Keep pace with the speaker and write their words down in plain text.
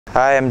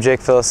Hi, I'm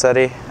Jake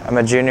Felicetti. I'm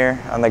a junior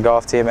on the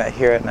golf team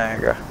here at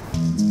Niagara.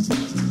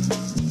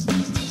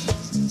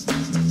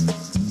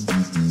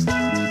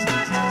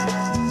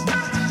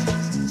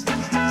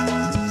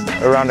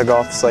 A round of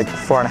golf is like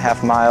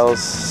 4.5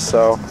 miles,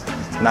 so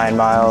 9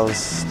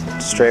 miles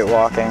straight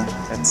walking.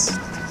 It's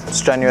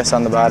strenuous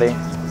on the body,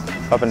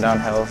 up and down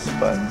hills,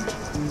 but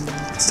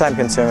it's time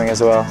consuming as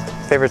well.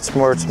 Favorite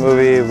sports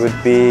movie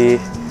would be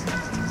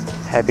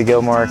Happy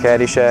Gilmore,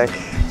 Caddyshack.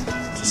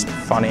 Just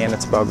funny and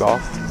it's about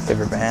golf.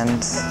 Favorite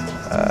band?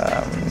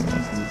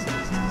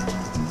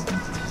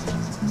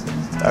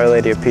 Our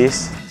Lady of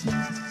Peace.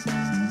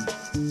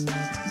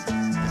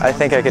 I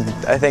think I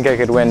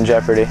could win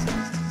Jeopardy.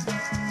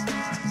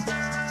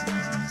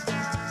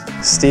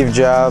 Steve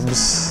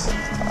Jobs.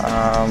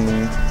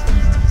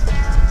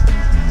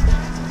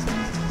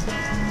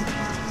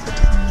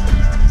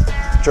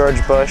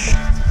 George Bush.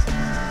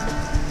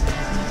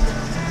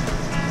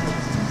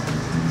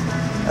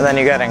 And then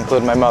you gotta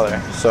include my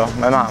mother, so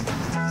my mom.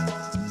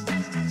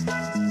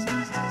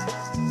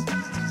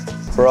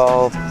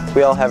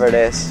 We all have our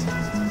days.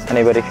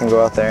 Anybody can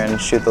go out there and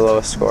shoot the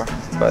lowest score,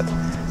 but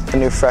the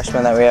new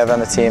freshmen that we have on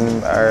the team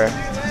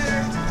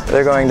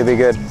they're going to be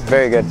good,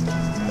 very good.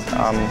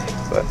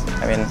 But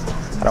I mean,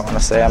 I don't want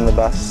to say I'm the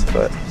best,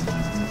 but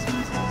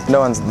no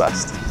one's the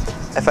best.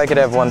 If I could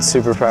have one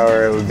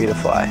superpower, it would be to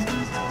fly.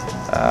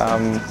 I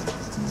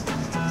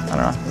don't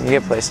know, you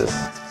get places.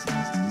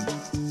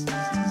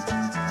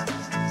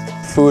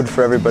 Food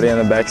for everybody in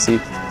the back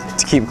seat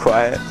to keep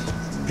quiet,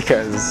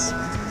 because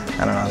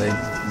I don't know,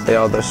 they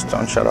all just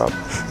don't shut up.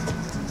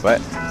 But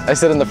I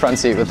sit in the front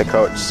seat with the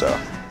coach, so